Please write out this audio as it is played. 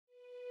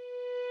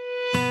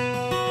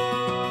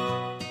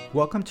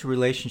Welcome to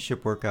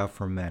Relationship Workout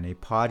for Men, a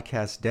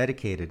podcast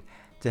dedicated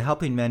to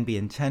helping men be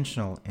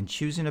intentional in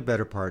choosing a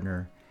better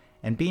partner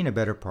and being a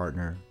better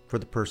partner for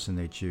the person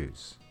they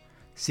choose.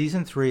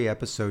 Season 3,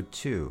 Episode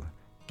 2,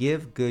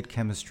 Give Good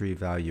Chemistry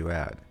Value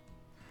Add.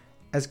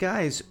 As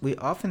guys, we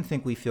often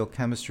think we feel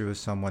chemistry with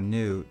someone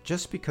new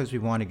just because we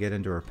want to get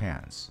into our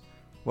pants.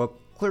 Well,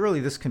 clearly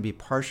this can be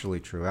partially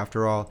true.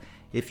 After all,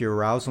 if your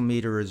arousal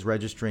meter is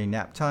registering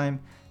nap time,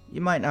 you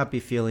might not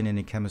be feeling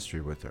any chemistry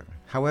with her.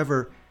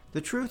 However, the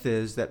truth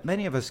is that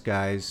many of us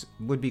guys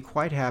would be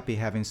quite happy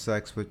having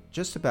sex with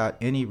just about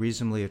any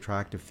reasonably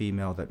attractive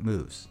female that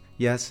moves.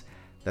 Yes,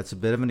 that's a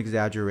bit of an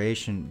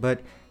exaggeration,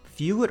 but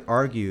few would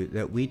argue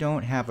that we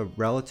don't have a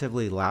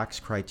relatively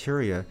lax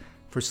criteria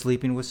for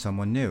sleeping with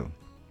someone new.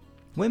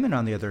 Women,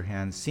 on the other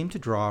hand, seem to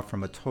draw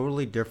from a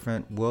totally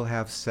different will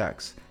have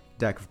sex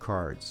deck of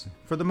cards.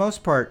 For the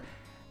most part,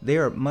 they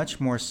are much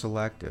more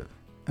selective.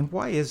 And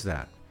why is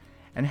that?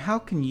 And how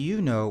can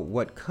you know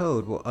what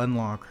code will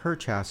unlock her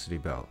chastity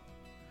belt?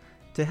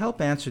 To help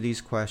answer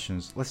these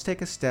questions, let's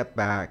take a step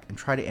back and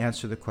try to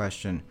answer the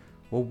question,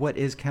 well, what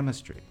is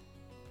chemistry?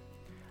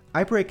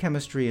 I break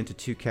chemistry into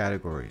two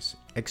categories,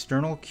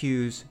 external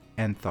cues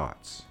and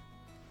thoughts.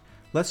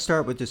 Let's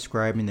start with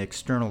describing the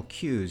external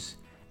cues,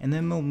 and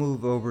then we'll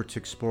move over to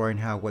exploring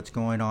how what's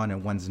going on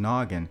in one's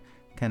noggin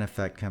can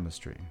affect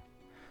chemistry.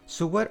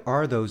 So what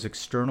are those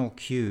external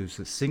cues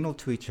that signal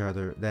to each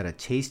other that a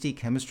tasty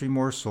chemistry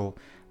morsel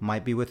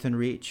might be within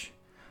reach?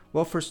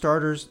 Well, for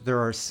starters, there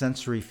are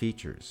sensory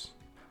features.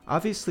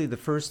 Obviously, the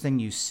first thing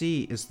you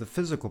see is the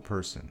physical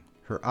person.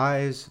 Her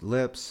eyes,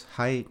 lips,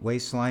 height,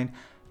 waistline.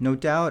 No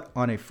doubt,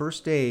 on a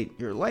first date,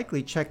 you're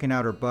likely checking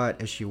out her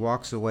butt as she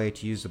walks away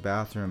to use the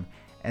bathroom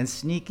and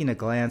sneaking a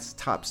glance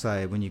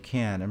topside when you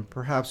can, and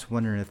perhaps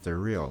wondering if they're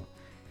real.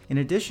 In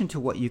addition to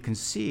what you can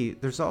see,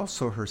 there's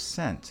also her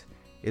scent.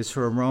 Is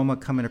her aroma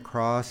coming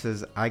across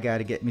as I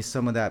gotta get me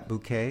some of that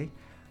bouquet,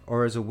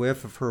 or as a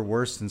whiff of her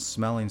worse than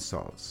smelling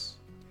salts?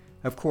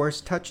 Of course,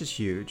 touch is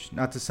huge,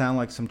 not to sound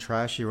like some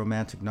trashy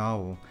romantic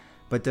novel,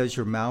 but does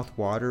your mouth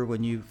water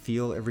when you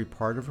feel every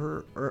part of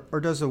her, or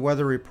does a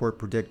weather report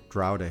predict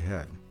drought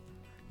ahead?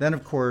 Then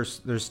of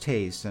course, there's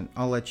taste, and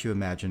I'll let you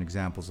imagine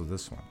examples of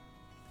this one.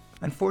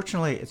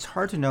 Unfortunately, it's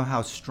hard to know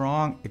how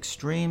strong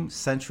extreme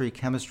sensory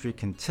chemistry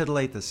can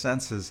titillate the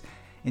senses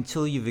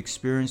until you've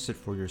experienced it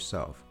for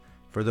yourself.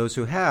 For those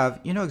who have,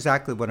 you know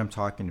exactly what I'm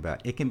talking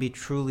about. It can be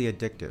truly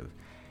addictive.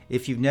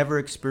 If you've never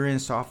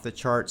experienced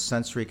off-the-chart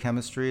sensory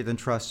chemistry, then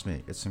trust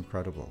me, it's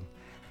incredible.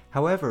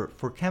 However,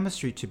 for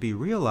chemistry to be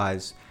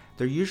realized,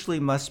 there usually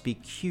must be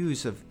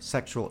cues of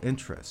sexual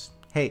interest.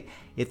 Hey,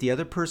 if the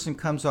other person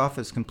comes off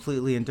as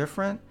completely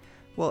indifferent,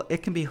 well,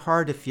 it can be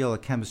hard to feel a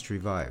chemistry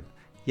vibe.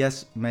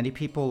 Yes, many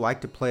people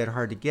like to play it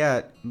hard to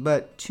get,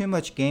 but too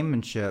much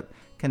gamemanship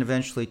can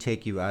eventually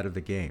take you out of the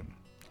game.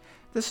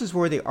 This is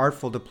where the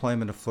artful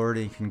deployment of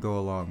flirting can go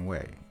a long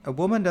way. A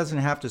woman doesn't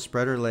have to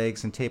spread her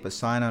legs and tape a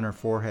sign on her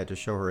forehead to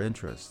show her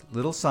interest.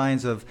 Little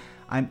signs of,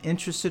 I'm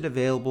interested,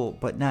 available,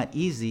 but not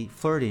easy,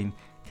 flirting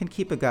can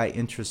keep a guy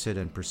interested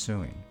and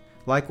pursuing.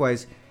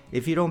 Likewise,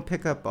 if you don't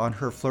pick up on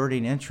her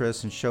flirting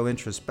interest and show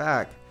interest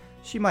back,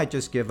 she might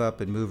just give up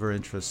and move her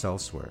interests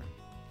elsewhere.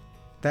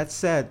 That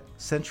said,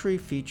 sensory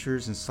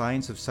features and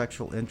signs of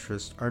sexual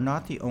interest are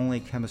not the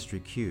only chemistry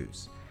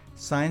cues.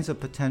 Signs of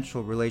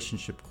potential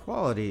relationship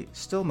quality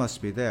still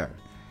must be there.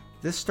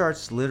 This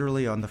starts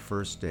literally on the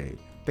first date.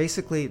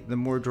 Basically, the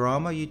more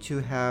drama you two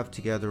have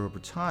together over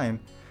time,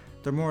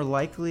 the more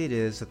likely it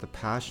is that the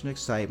passionate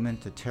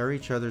excitement to tear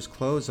each other's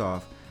clothes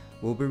off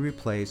will be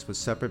replaced with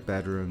separate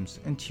bedrooms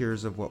and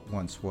tears of what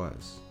once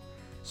was.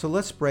 So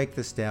let's break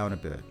this down a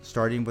bit,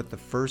 starting with the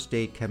first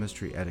date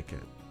chemistry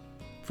etiquette.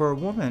 For a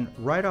woman,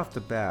 right off the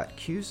bat,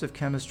 cues of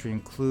chemistry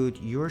include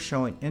your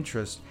showing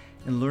interest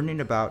in learning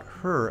about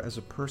her as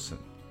a person,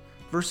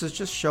 versus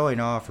just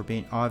showing off or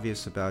being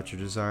obvious about your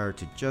desire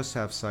to just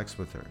have sex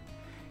with her.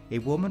 A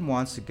woman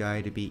wants a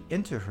guy to be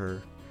into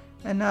her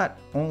and not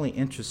only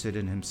interested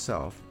in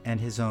himself and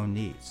his own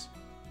needs.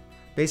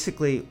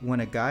 Basically,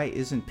 when a guy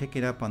isn't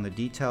picking up on the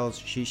details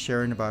she's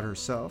sharing about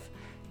herself,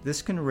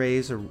 this can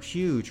raise a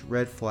huge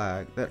red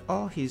flag that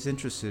all he's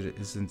interested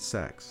in is in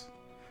sex.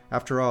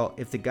 After all,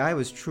 if the guy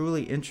was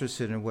truly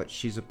interested in what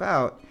she's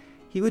about,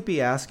 he would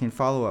be asking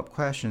follow-up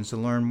questions to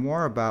learn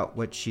more about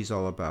what she's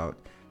all about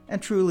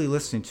and truly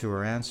listening to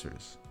her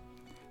answers.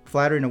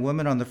 Flattering a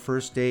woman on the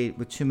first date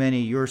with too many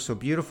 "you're so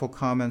beautiful"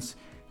 comments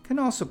can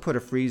also put a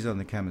freeze on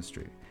the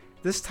chemistry.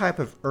 This type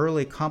of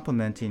early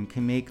complimenting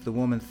can make the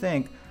woman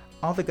think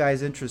all the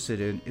guy's interested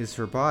in is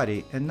her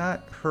body and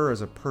not her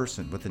as a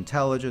person with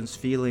intelligence,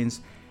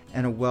 feelings,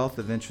 and a wealth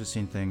of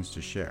interesting things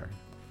to share.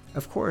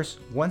 Of course,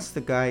 once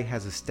the guy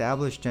has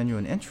established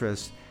genuine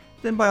interest,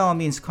 then by all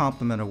means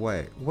compliment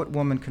away. What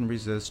woman can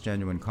resist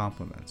genuine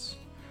compliments?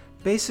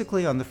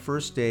 Basically, on the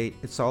first date,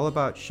 it's all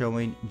about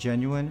showing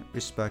genuine,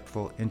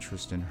 respectful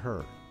interest in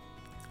her.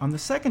 On the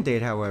second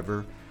date,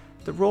 however,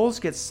 the roles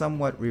get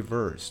somewhat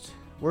reversed.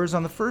 Whereas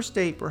on the first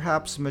date,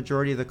 perhaps the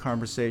majority of the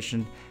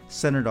conversation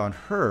centered on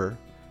her,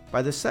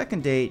 by the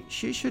second date,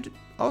 she should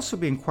also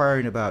be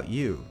inquiring about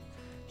you.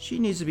 She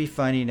needs to be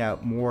finding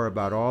out more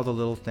about all the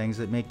little things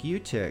that make you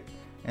tick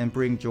and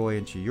bring joy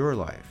into your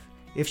life.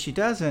 If she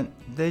doesn't,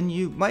 then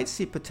you might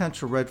see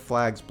potential red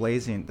flags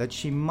blazing that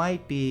she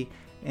might be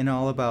an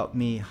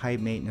all-about-me,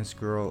 high-maintenance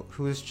girl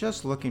who is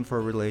just looking for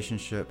a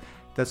relationship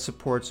that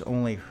supports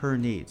only her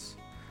needs.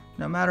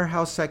 No matter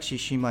how sexy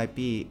she might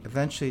be,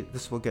 eventually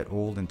this will get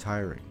old and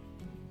tiring.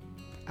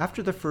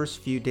 After the first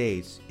few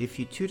dates, if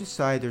you two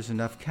decide there's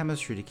enough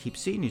chemistry to keep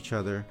seeing each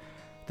other,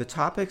 the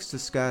topics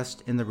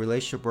discussed in the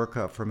Relationship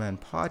Workout for Men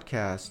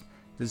podcast,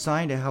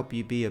 designed to help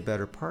you be a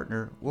better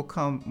partner, will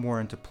come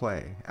more into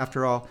play.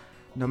 After all,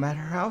 no matter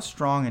how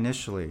strong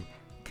initially,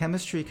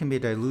 chemistry can be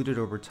diluted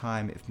over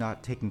time if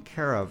not taken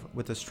care of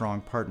with a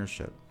strong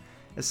partnership.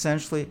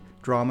 Essentially,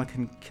 drama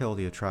can kill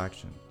the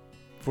attraction.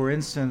 For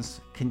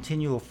instance,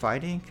 continual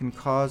fighting can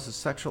cause the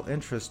sexual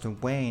interest to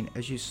wane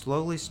as you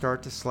slowly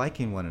start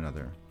disliking one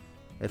another.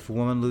 If a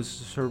woman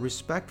loses her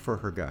respect for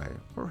her guy,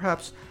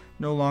 perhaps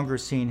no longer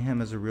seeing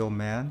him as a real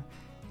man,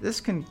 this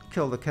can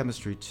kill the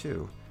chemistry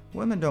too.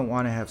 Women don't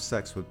want to have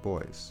sex with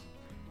boys.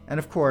 And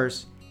of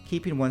course,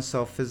 keeping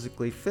oneself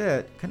physically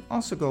fit can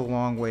also go a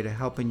long way to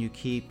helping you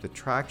keep the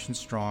traction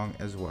strong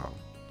as well.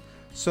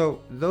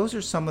 So those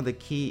are some of the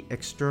key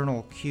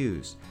external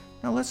cues.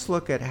 Now let's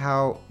look at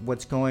how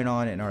what's going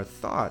on in our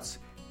thoughts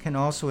can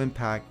also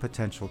impact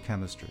potential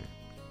chemistry.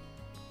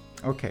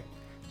 Okay,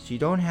 so you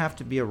don't have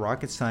to be a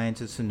rocket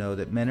scientist to know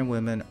that men and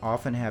women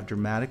often have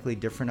dramatically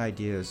different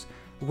ideas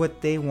of what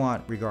they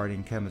want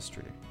regarding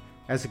chemistry.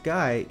 As a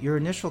guy, your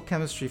initial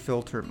chemistry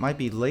filter might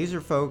be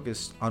laser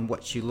focused on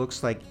what she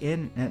looks like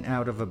in and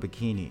out of a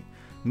bikini.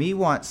 Me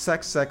want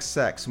sex, sex,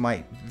 sex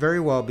might very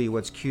well be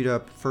what's queued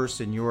up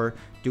first in your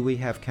do we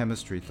have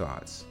chemistry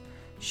thoughts.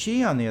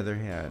 She, on the other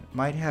hand,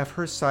 might have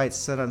her sights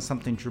set on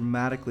something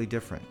dramatically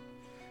different.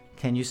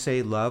 Can you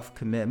say love,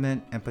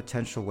 commitment, and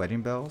potential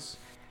wedding bells?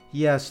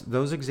 Yes,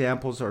 those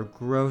examples are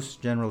gross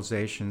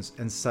generalizations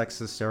and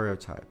sexist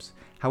stereotypes.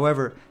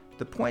 However,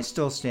 the point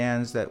still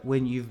stands that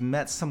when you've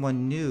met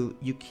someone new,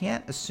 you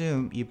can't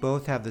assume you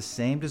both have the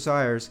same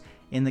desires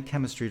in the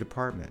chemistry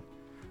department.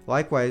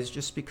 Likewise,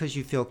 just because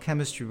you feel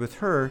chemistry with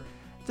her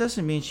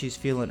doesn't mean she's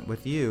feeling it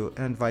with you,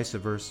 and vice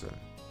versa.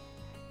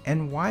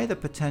 And why the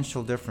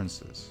potential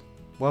differences?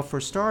 Well,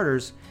 for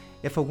starters,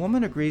 if a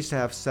woman agrees to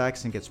have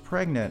sex and gets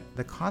pregnant,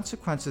 the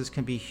consequences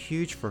can be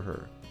huge for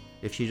her.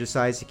 If she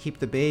decides to keep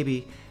the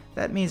baby,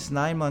 that means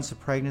 9 months of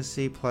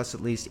pregnancy plus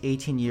at least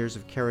 18 years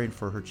of caring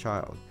for her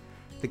child.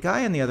 The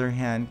guy, on the other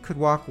hand, could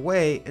walk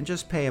away and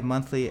just pay a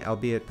monthly,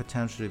 albeit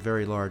potentially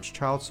very large,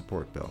 child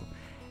support bill.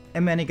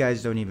 And many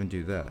guys don't even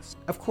do this.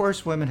 Of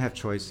course, women have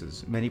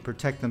choices. Many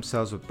protect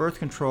themselves with birth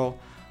control,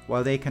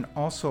 while they can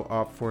also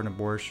opt for an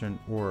abortion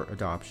or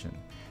adoption.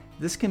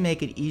 This can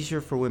make it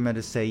easier for women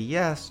to say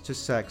yes to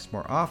sex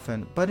more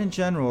often, but in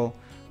general,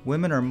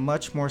 women are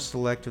much more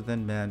selective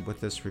than men with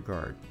this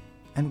regard.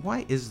 And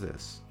why is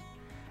this?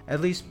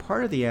 At least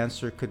part of the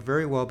answer could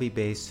very well be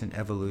based in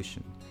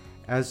evolution.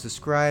 As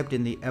described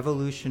in The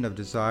Evolution of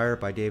Desire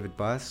by David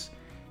Buss,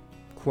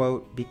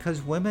 quote,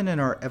 because women in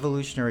our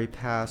evolutionary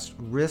past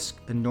risk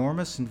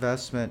enormous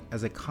investment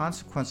as a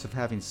consequence of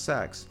having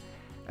sex,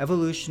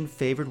 evolution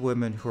favored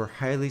women who are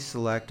highly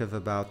selective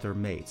about their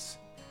mates,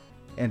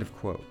 end of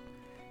quote.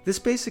 This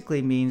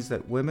basically means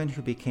that women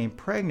who became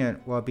pregnant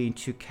while being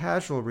too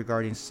casual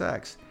regarding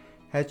sex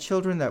had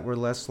children that were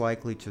less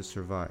likely to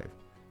survive.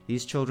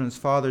 These children's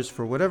fathers,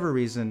 for whatever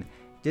reason,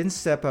 didn't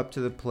step up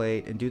to the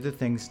plate and do the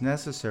things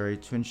necessary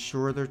to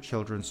ensure their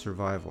children's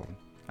survival.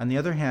 On the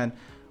other hand,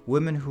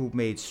 women who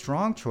made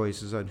strong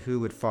choices on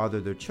who would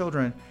father their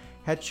children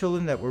had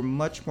children that were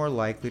much more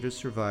likely to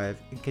survive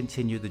and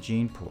continue the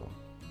gene pool.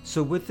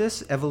 So with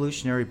this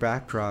evolutionary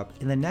backdrop,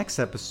 in the next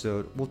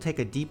episode, we'll take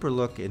a deeper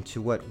look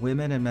into what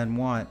women and men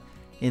want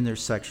in their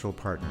sexual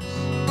partners.